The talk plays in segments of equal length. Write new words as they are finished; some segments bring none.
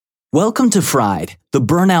Welcome to Fried, the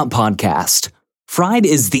Burnout Podcast. Fried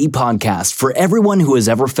is the podcast for everyone who has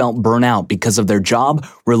ever felt burnout because of their job,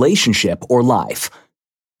 relationship, or life.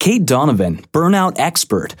 Kate Donovan, burnout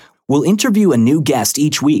expert, will interview a new guest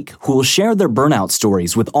each week who will share their burnout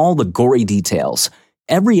stories with all the gory details.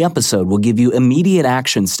 Every episode will give you immediate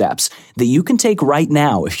action steps that you can take right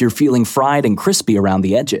now if you're feeling fried and crispy around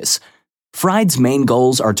the edges. Fried's main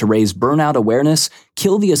goals are to raise burnout awareness,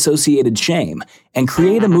 kill the associated shame, and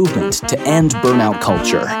create a movement to end burnout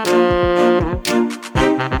culture.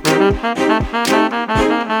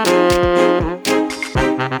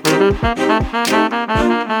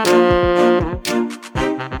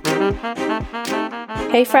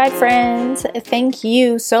 Hey Fried friends, thank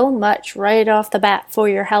you so much right off the bat for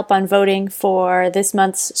your help on voting for this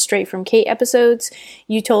month's Straight from Kate episodes.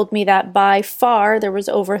 You told me that by far there was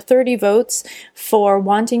over 30 votes for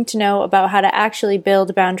wanting to know about how to actually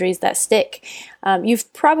build boundaries that stick.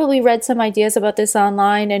 You've probably read some ideas about this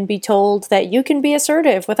online and be told that you can be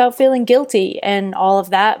assertive without feeling guilty and all of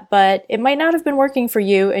that, but it might not have been working for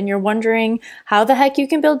you and you're wondering how the heck you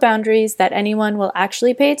can build boundaries that anyone will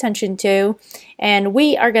actually pay attention to. And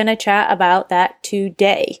we are going to chat about that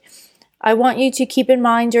today. I want you to keep in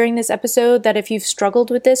mind during this episode that if you've struggled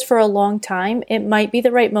with this for a long time, it might be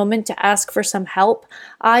the right moment to ask for some help.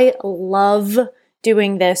 I love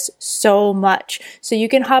doing this so much. So you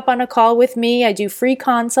can hop on a call with me. I do free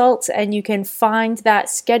consults and you can find that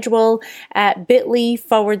schedule at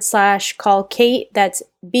bit.ly/call Kate. That's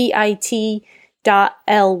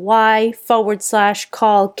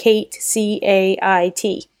bit.ly/call Kate,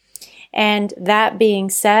 CAIT. And that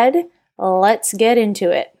being said, let's get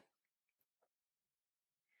into it.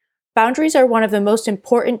 Boundaries are one of the most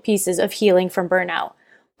important pieces of healing from burnout,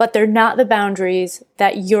 but they're not the boundaries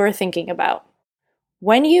that you're thinking about.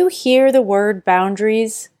 When you hear the word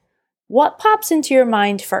boundaries, what pops into your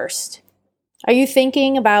mind first? Are you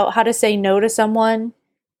thinking about how to say no to someone?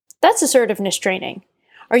 That's assertiveness training.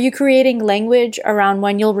 Are you creating language around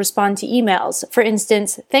when you'll respond to emails? For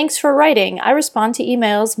instance, thanks for writing. I respond to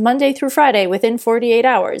emails Monday through Friday within 48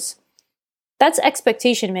 hours. That's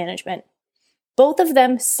expectation management. Both of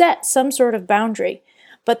them set some sort of boundary,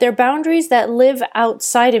 but they're boundaries that live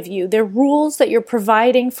outside of you. They're rules that you're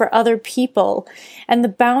providing for other people. And the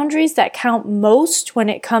boundaries that count most when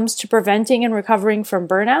it comes to preventing and recovering from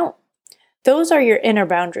burnout, those are your inner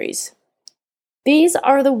boundaries. These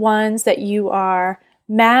are the ones that you are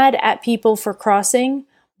mad at people for crossing,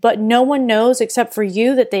 but no one knows except for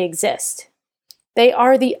you that they exist. They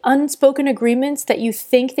are the unspoken agreements that you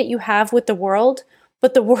think that you have with the world,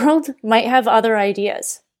 but the world might have other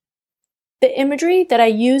ideas. The imagery that I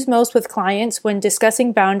use most with clients when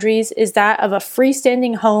discussing boundaries is that of a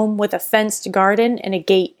freestanding home with a fenced garden and a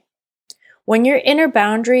gate. When your inner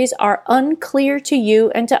boundaries are unclear to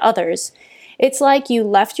you and to others, it's like you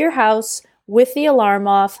left your house with the alarm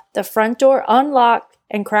off, the front door unlocked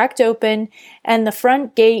and cracked open, and the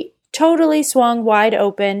front gate totally swung wide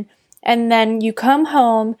open, and then you come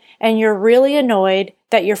home and you're really annoyed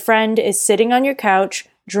that your friend is sitting on your couch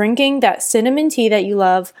drinking that cinnamon tea that you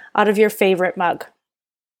love out of your favorite mug.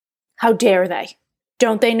 How dare they?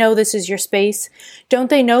 Don't they know this is your space? Don't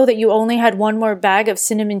they know that you only had one more bag of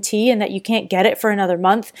cinnamon tea and that you can't get it for another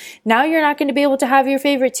month? Now you're not going to be able to have your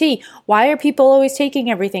favorite tea. Why are people always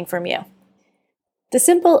taking everything from you? The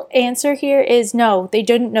simple answer here is no, they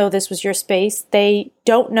didn't know this was your space. They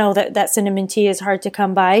don't know that cinnamon tea is hard to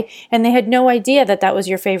come by, and they had no idea that that was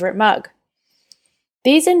your favorite mug.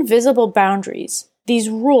 These invisible boundaries, these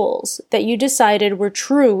rules that you decided were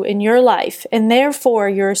true in your life, and therefore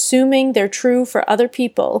you're assuming they're true for other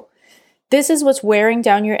people, this is what's wearing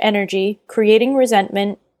down your energy, creating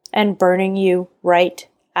resentment, and burning you right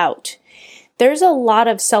out. There's a lot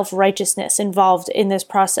of self-righteousness involved in this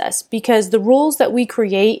process because the rules that we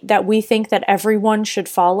create that we think that everyone should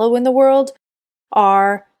follow in the world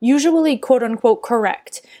are usually quote-unquote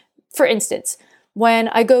correct. For instance, when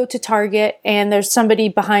I go to Target and there's somebody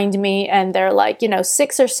behind me and they're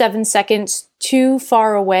 6 or 7 seconds too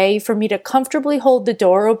far away for me to comfortably hold the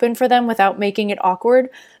door open for them without making it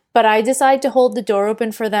awkward, but I decide to hold the door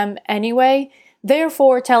open for them anyway,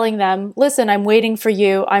 therefore telling them, listen, I'm waiting for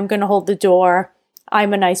you, I'm going to hold the door,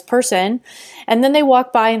 I'm a nice person, and then they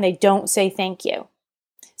walk by and they don't say thank you.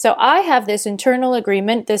 So I have this internal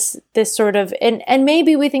agreement, this sort of, and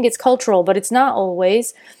maybe we think it's cultural, but it's not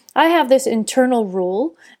always. I have this internal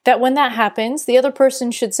rule that when that happens, the other person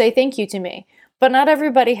should say thank you to me. But not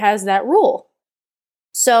everybody has that rule.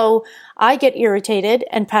 So I get irritated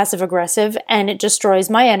and passive aggressive and it destroys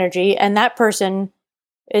my energy and that person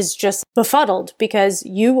is just befuddled because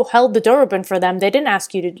you held the door open for them. They didn't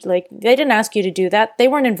ask you to do that. They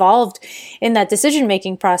weren't involved in that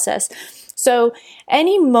decision-making process. So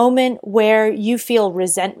any moment where you feel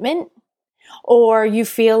resentment or you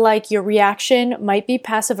feel like your reaction might be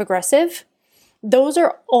passive-aggressive, those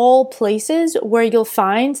are all places where you'll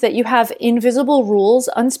find that you have invisible rules,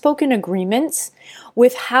 unspoken agreements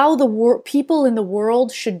with how the people in the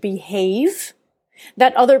world should behave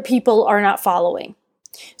that other people are not following.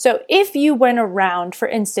 So if you went around, for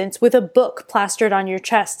instance, with a book plastered on your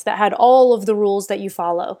chest that had all of the rules that you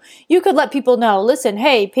follow, you could let people know, listen,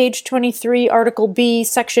 hey, page 23, article B,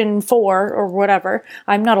 section 4, or whatever.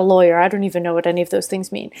 I'm not a lawyer. I don't even know what any of those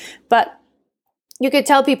things mean. But you could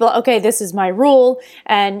tell people, okay, this is my rule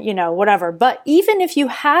and, whatever. But even if you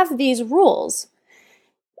have these rules,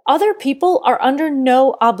 other people are under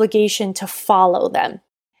no obligation to follow them.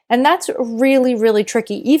 And that's really, really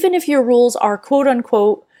tricky, even if your rules are quote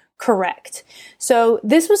unquote correct. So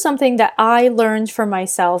this was something that I learned for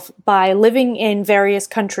myself by living in various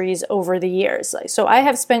countries over the years. So I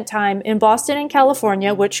have spent time in Boston and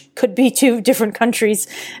California, which could be two different countries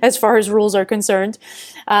as far as rules are concerned.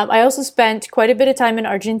 I also spent quite a bit of time in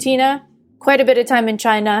Argentina, quite a bit of time in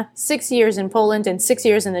China, 6 years in Poland, and 6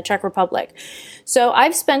 years in the Czech Republic. So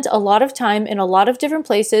I've spent a lot of time in a lot of different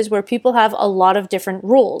places where people have a lot of different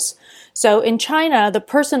rules. So in China, the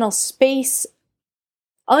personal space,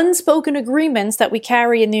 unspoken agreements that we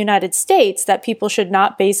carry in the United States that people should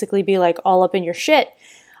not basically be like all up in your shit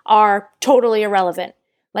are totally irrelevant.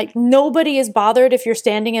 Like nobody is bothered if you're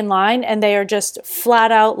standing in line and they are just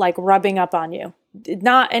flat out like rubbing up on you.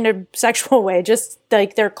 Not in a sexual way, just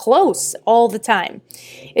like they're close all the time.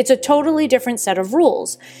 It's a totally different set of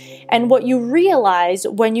rules. And what you realize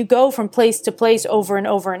when you go from place to place over and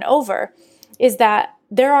over and over is that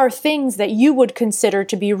there are things that you would consider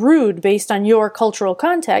to be rude based on your cultural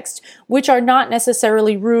context, which are not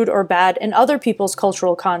necessarily rude or bad in other people's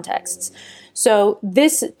cultural contexts. So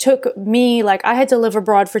this took me, I had to live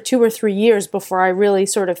abroad for 2 or 3 years before I really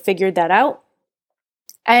sort of figured that out.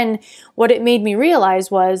 And what it made me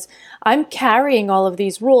realize was I'm carrying all of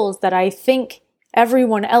these rules that I think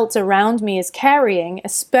everyone else around me is carrying,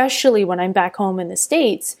 especially when I'm back home in the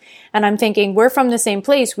States. And I'm thinking, we're from the same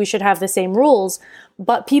place, we should have the same rules.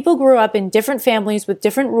 But people grew up in different families with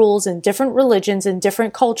different rules and different religions and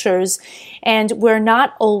different cultures, and we're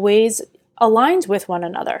not always aligned with one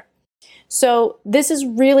another. So this is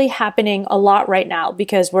really happening a lot right now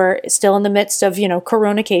because we're still in the midst of,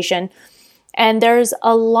 coronacation. And there's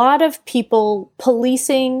a lot of people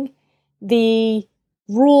policing the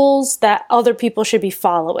rules that other people should be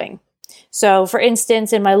following. So for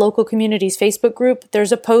instance, in my local community's Facebook group,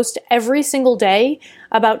 there's a post every single day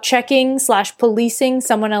about checking/policing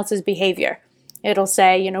someone else's behavior. It'll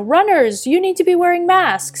say, runners, you need to be wearing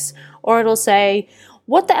masks. Or it'll say,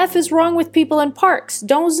 what the F is wrong with people in parks?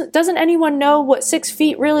 Doesn't anyone know what 6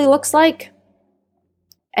 feet really looks like?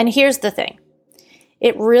 And here's the thing.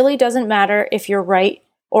 It really doesn't matter if you're right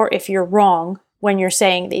or if you're wrong when you're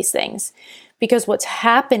saying these things. Because what's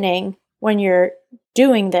happening when you're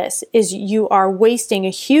doing this is you are wasting a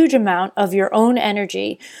huge amount of your own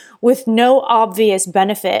energy with no obvious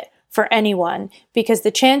benefit for anyone, because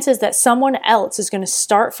the chances that someone else is going to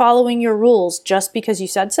start following your rules just because you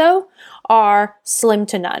said so are slim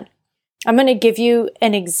to none. I'm going to give you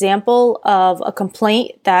an example of a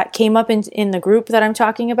complaint that came up in the group that I'm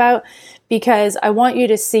talking about, because I want you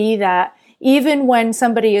to see that even when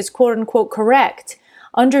somebody is quote unquote correct,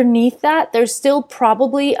 underneath that, there's still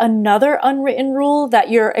probably another unwritten rule that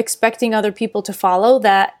you're expecting other people to follow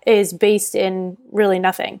that is based in really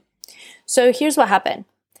nothing. So here's what happened.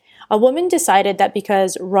 A woman decided that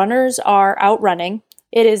because runners are out running,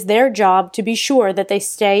 it is their job to be sure that they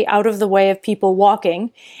stay out of the way of people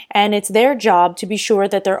walking, and it's their job to be sure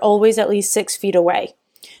that they're always at least 6 feet away.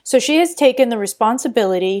 So she has taken the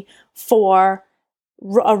responsibility for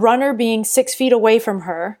a runner being 6 feet away from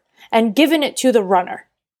her and given it to the runner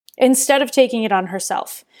instead of taking it on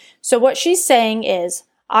herself. So what she's saying is,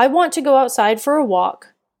 I want to go outside for a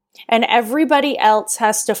walk, and everybody else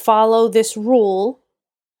has to follow this rule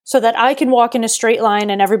so that I can walk in a straight line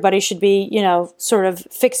and everybody should be, sort of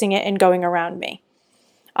fixing it and going around me.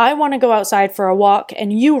 I want to go outside for a walk,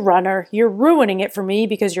 and you, runner, you're ruining it for me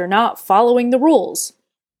because you're not following the rules.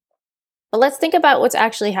 But let's think about what's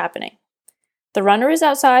actually happening. The runner is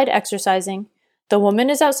outside exercising. The woman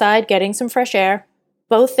is outside getting some fresh air.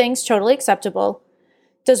 Both things totally acceptable.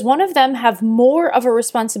 Does one of them have more of a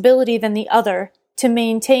responsibility than the other to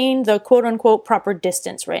maintain the quote-unquote proper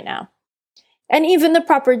distance right now? And even the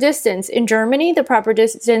proper distance. In Germany, the proper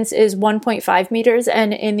distance is 1.5 meters,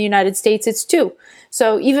 and in the United States, it's 2.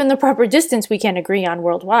 So even the proper distance we can't agree on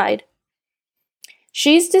worldwide.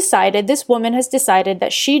 This woman has decided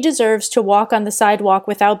that she deserves to walk on the sidewalk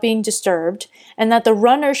without being disturbed, and that the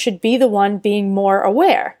runner should be the one being more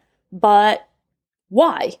aware. But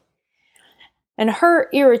why? And her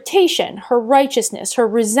irritation, her righteousness, her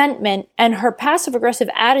resentment, and her passive-aggressive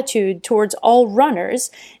attitude towards all runners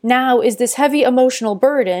now is this heavy emotional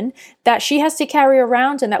burden that she has to carry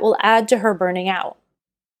around and that will add to her burning out.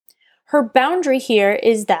 Her boundary here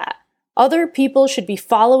is that other people should be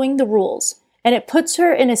following the rules, and it puts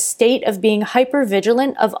her in a state of being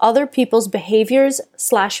hyper-vigilant of other people's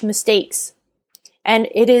behaviors/mistakes. And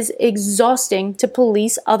it is exhausting to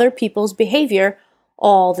police other people's behavior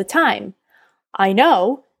all the time. I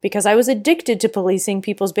know, because I was addicted to policing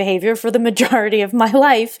people's behavior for the majority of my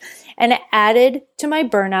life, and it added to my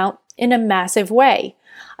burnout in a massive way.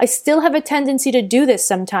 I still have a tendency to do this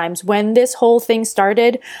sometimes. When this whole thing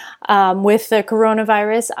started with the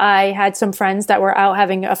coronavirus, I had some friends that were out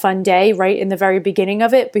having a fun day right in the very beginning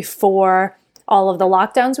of it, before all of the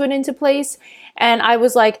lockdowns went into place. And I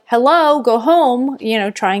was like, hello, go home,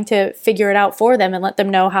 trying to figure it out for them and let them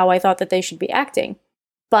know how I thought that they should be acting.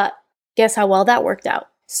 But guess how well that worked out?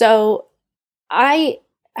 So I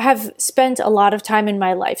have spent a lot of time in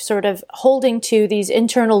my life sort of holding to these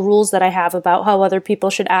internal rules that I have about how other people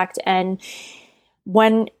should act. And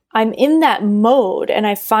when I'm in that mode and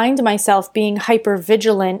I find myself being hyper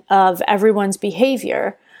vigilant of everyone's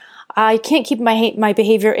behavior, I can't keep my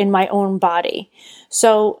behavior in my own body.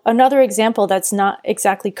 So another example that's not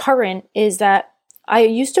exactly current is that I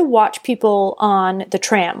used to watch people on the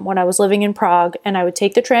tram when I was living in Prague, and I would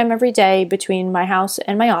take the tram every day between my house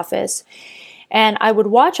and my office. And I would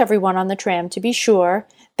watch everyone on the tram to be sure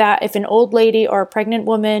that if an old lady or a pregnant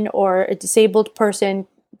woman or a disabled person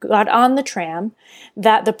got on the tram,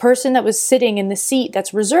 that the person that was sitting in the seat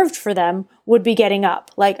that's reserved for them would be getting up.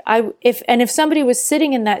 If somebody was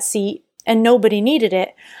sitting in that seat and nobody needed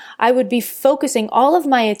it, I would be focusing all of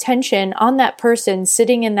my attention on that person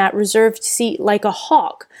sitting in that reserved seat like a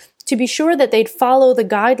hawk to be sure that they'd follow the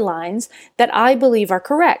guidelines that I believe are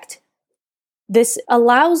correct. This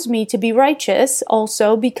allows me to be righteous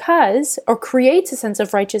also or creates a sense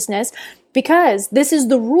of righteousness because this is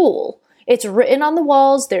the rule. It's written on the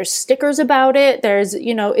walls. There's stickers about it.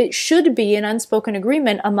 It should be an unspoken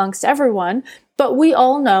agreement amongst everyone. But we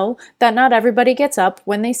all know that not everybody gets up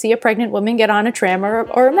when they see a pregnant woman get on a tram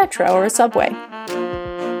or a metro or a subway.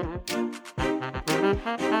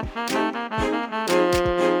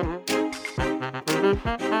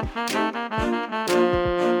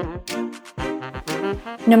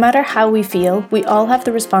 No matter how we feel, we all have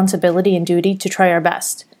the responsibility and duty to try our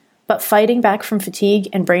best. But fighting back from fatigue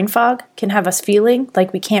and brain fog can have us feeling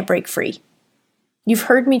like we can't break free. You've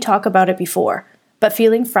heard me talk about it before, but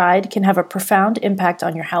feeling fried can have a profound impact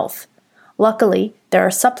on your health. Luckily, there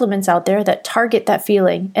are supplements out there that target that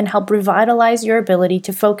feeling and help revitalize your ability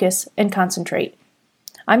to focus and concentrate.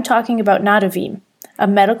 I'm talking about Nadovim, a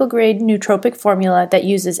medical-grade nootropic formula that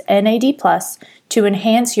uses NAD+ to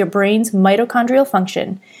enhance your brain's mitochondrial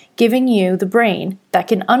function, giving you the brain that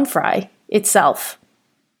can unfry itself.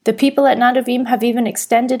 The people at Nadovim have even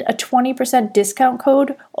extended a 20% discount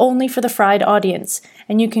code only for the fried audience,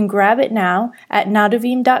 and you can grab it now at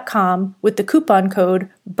nadovim.com with the coupon code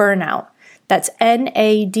BURNOUT. That's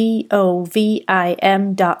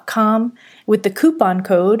NADOVIM.com with the coupon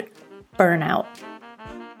code BURNOUT.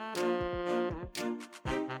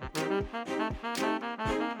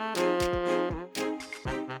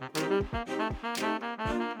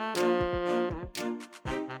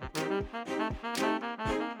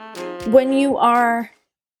 When you are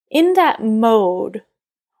in that mode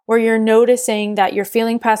where you're noticing that you're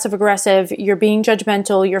feeling passive-aggressive, you're being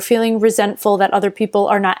judgmental, you're feeling resentful that other people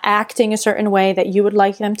are not acting a certain way that you would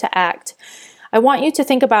like them to act, I want you to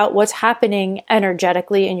think about what's happening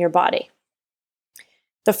energetically in your body.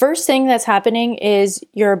 The first thing that's happening is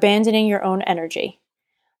you're abandoning your own energy.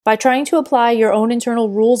 By trying to apply your own internal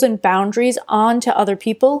rules and boundaries onto other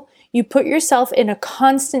people, you put yourself in a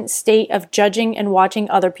constant state of judging and watching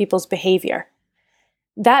other people's behavior.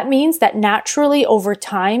 That means that naturally over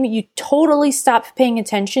time, you totally stop paying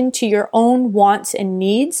attention to your own wants and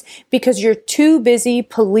needs because you're too busy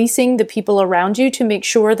policing the people around you to make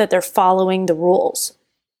sure that they're following the rules,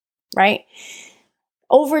 right?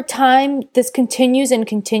 Over time, this continues and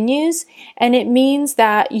continues, and it means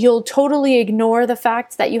that you'll totally ignore the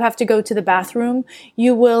fact that you have to go to the bathroom.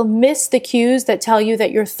 You will miss the cues that tell you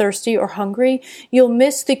that you're thirsty or hungry. You'll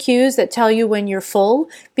miss the cues that tell you when you're full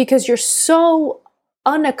because you're so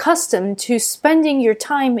unaccustomed to spending your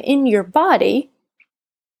time in your body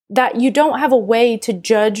that you don't have a way to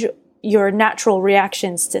judge your natural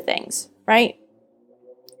reactions to things, right?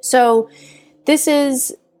 So this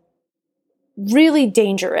is really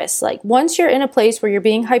dangerous. Like once you're in a place where you're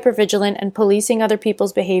being hypervigilant and policing other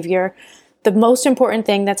people's behavior, the most important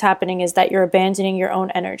thing that's happening is that you're abandoning your own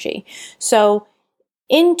energy. So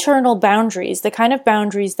internal boundaries, the kind of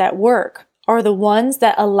boundaries that work, are the ones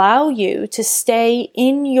that allow you to stay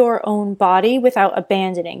in your own body without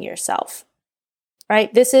abandoning yourself,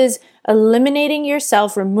 right? This is eliminating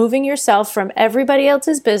yourself, removing yourself from everybody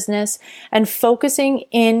else's business and focusing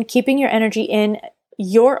in keeping your energy in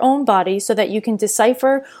your own body so that you can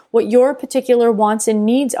decipher what your particular wants and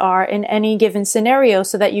needs are in any given scenario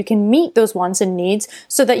so that you can meet those wants and needs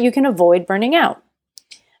so that you can avoid burning out.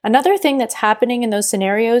 Another thing that's happening in those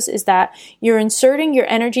scenarios is that you're inserting your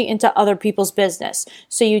energy into other people's business.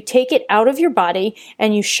 So you take it out of your body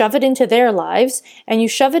and you shove it into their lives, and you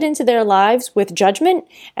shove it into their lives with judgment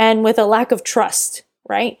and with a lack of trust,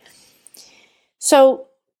 right? So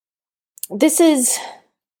this is,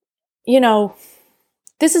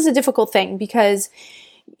 this is a difficult thing because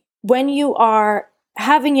when you are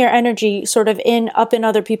having your energy sort of up in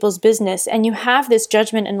other people's business and you have this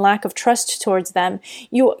judgment and lack of trust towards them,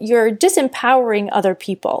 you're disempowering other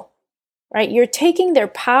people, right? You're taking their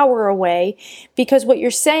power away because what you're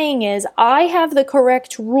saying is, I have the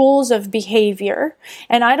correct rules of behavior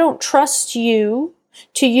and I don't trust you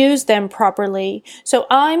to use them properly. So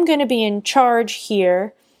I'm going to be in charge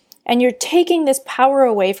here. And you're taking this power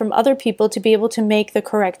away from other people to be able to make the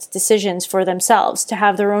correct decisions for themselves, to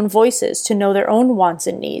have their own voices, to know their own wants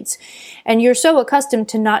and needs. And you're so accustomed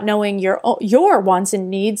to not knowing your wants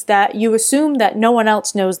and needs that you assume that no one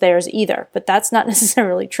else knows theirs either. But that's not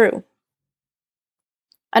necessarily true.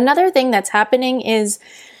 Another thing that's happening is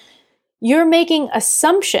you're making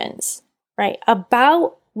assumptions, right,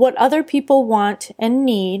 about what other people want and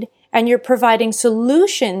need, and you're providing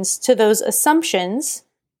solutions to those assumptions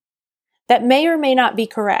that may or may not be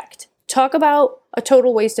correct. Talk about a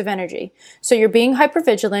total waste of energy. So you're being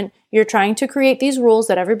hypervigilant. You're trying to create these rules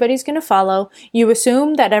that everybody's going to follow. You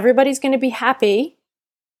assume that everybody's going to be happy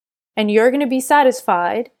and you're going to be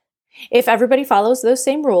satisfied if everybody follows those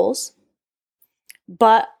same rules.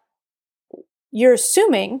 But you're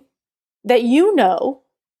assuming that you know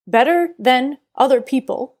better than other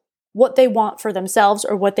people what they want for themselves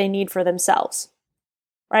or what they need for themselves,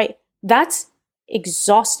 right? That's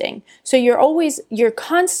exhausting. So you're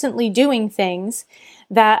constantly doing things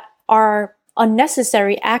that are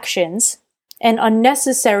unnecessary actions and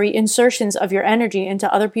unnecessary insertions of your energy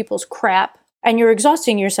into other people's crap, and you're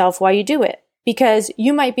exhausting yourself while you do it. Because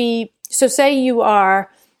you might be, so say you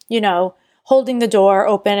are, holding the door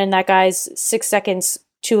open and that guy's 6 seconds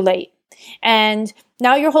too late. And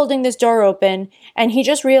now you're holding this door open and he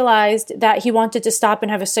just realized that he wanted to stop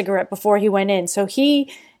and have a cigarette before he went in. So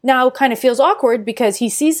he now kind of feels awkward because he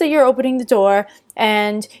sees that you're opening the door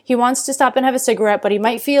and he wants to stop and have a cigarette, but he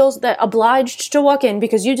might feel that obliged to walk in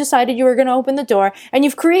because you decided you were going to open the door, and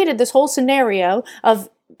you've created this whole scenario of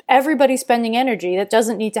everybody spending energy that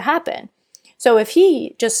doesn't need to happen. So if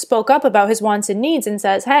he just spoke up about his wants and needs and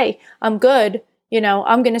says, hey, I'm good,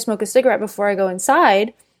 I'm going to smoke a cigarette before I go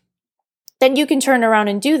inside, then you can turn around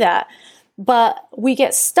and do that. But we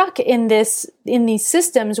get stuck in these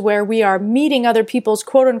systems where we are meeting other people's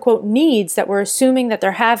quote unquote needs that we're assuming that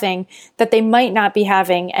they're having, that they might not be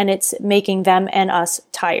having, and it's making them and us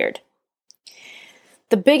tired.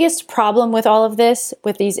 The biggest problem with all of this,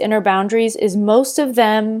 with these inner boundaries, is most of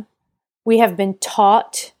them we have been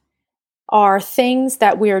taught are things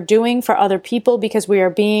that we are doing for other people because we are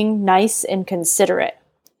being nice and considerate.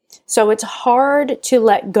 So it's hard to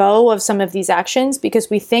let go of some of these actions because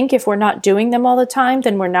we think if we're not doing them all the time,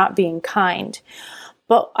 then we're not being kind.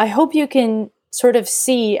 But I hope you can sort of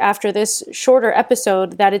see after this shorter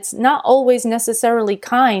episode that it's not always necessarily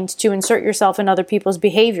kind to insert yourself in other people's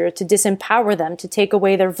behavior, to disempower them, to take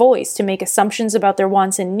away their voice, to make assumptions about their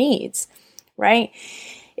wants and needs, right?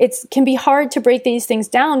 It can be hard to break these things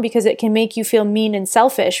down because it can make you feel mean and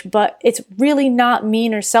selfish, but it's really not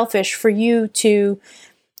mean or selfish for you to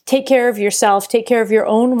take care of yourself, take care of your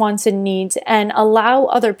own wants and needs, and allow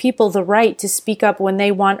other people the right to speak up when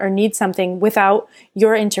they want or need something without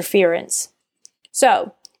your interference.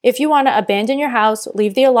 So, if you want to abandon your house,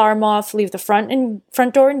 leave the alarm off, leave the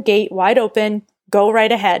front door and gate wide open, go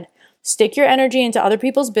right ahead. Stick your energy into other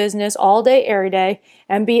people's business all day, every day,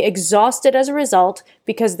 and be exhausted as a result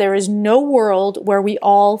because there is no world where we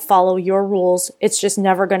all follow your rules. It's just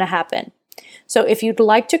never going to happen. So if you'd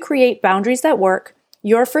like to create boundaries that work,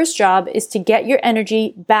 your first job is to get your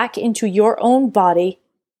energy back into your own body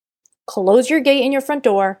close your gate in your front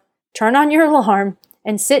door, turn on your alarm,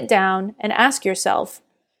 and sit down and ask yourself,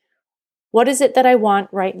 what is it that I want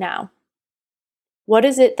right now? What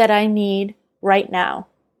is it that I need right now?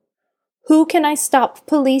 Who can I stop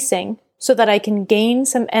policing so that I can gain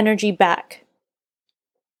some energy back?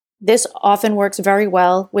 This often works very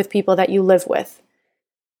well with people that you live with.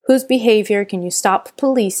 Whose behavior can you stop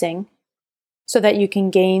policing so that you can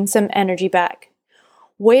gain some energy back?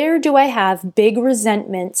 Where do I have big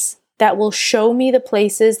resentments that will show me the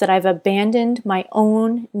places that I've abandoned my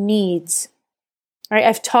own needs? All right,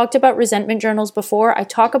 I've talked about resentment journals before. I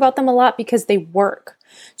talk about them a lot because they work.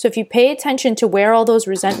 So if you pay attention to where all those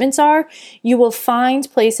resentments are, you will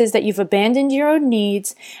find places that you've abandoned your own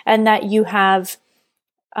needs and that you have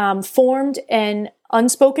formed an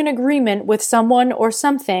unspoken agreement with someone or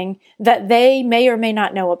something that they may or may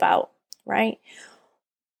not know about, right?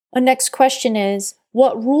 The next question is,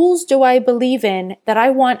 what rules do I believe in that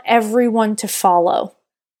I want everyone to follow?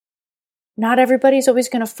 Not everybody's always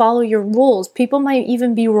going to follow your rules. People might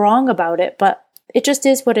even be wrong about it, but it just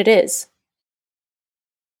is what it is.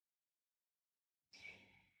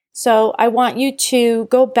 So I want you to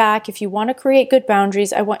go back. If you want to create good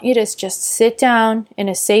boundaries, I want you to just sit down in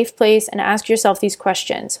a safe place and ask yourself these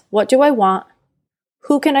questions. What do I want?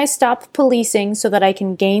 Who can I stop policing so that I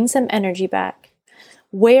can gain some energy back?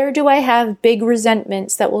 Where do I have big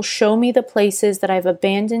resentments that will show me the places that I've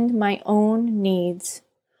abandoned my own needs?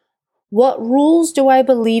 What rules do I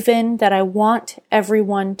believe in that I want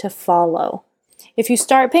everyone to follow? If you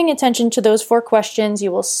start paying attention to those 4 questions,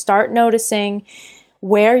 you will start noticing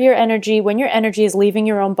when your energy is leaving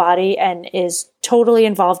your own body and is totally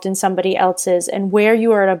involved in somebody else's, and where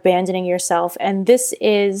you are abandoning yourself. And this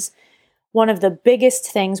is one of the biggest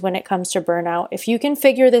things when it comes to burnout. If you can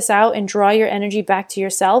figure this out and draw your energy back to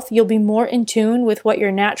yourself, you'll be more in tune with what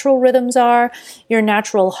your natural rhythms are, your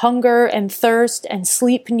natural hunger and thirst and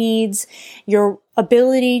sleep needs, your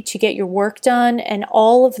ability to get your work done, and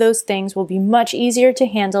all of those things will be much easier to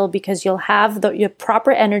handle because you'll have your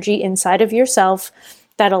proper energy inside of yourself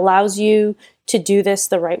that allows you to do this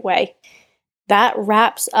the right way. That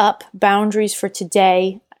wraps up boundaries for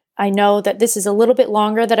today. I know that this is a little bit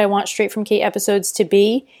longer than I want Straight from Kate episodes to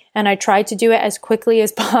be, and I tried to do it as quickly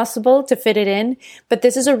as possible to fit it in, but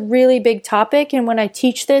this is a really big topic, and when I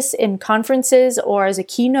teach this in conferences or as a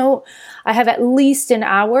keynote, I have at least an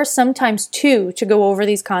hour, sometimes 2, to go over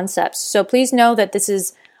these concepts. So please know that this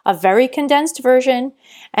is a very condensed version,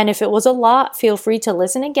 and if it was a lot, feel free to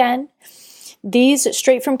listen again. These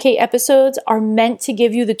Straight from Kate episodes are meant to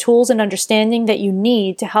give you the tools and understanding that you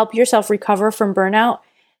need to help yourself recover from burnout.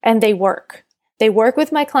 And they work. They work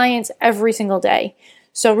with my clients every single day.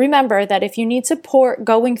 So remember that if you need support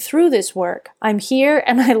going through this work, I'm here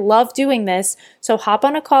and I love doing this. So hop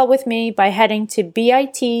on a call with me by heading to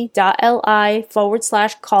bit.ly/call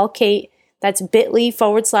Kate. That's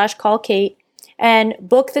bit.ly/call Kate. And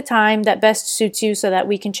book the time that best suits you so that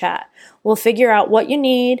we can chat. We'll figure out what you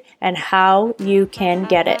need and how you can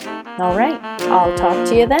get it. All right. I'll talk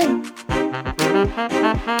to you then.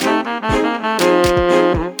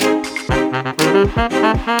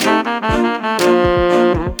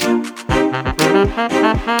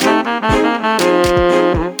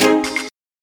 Thank you.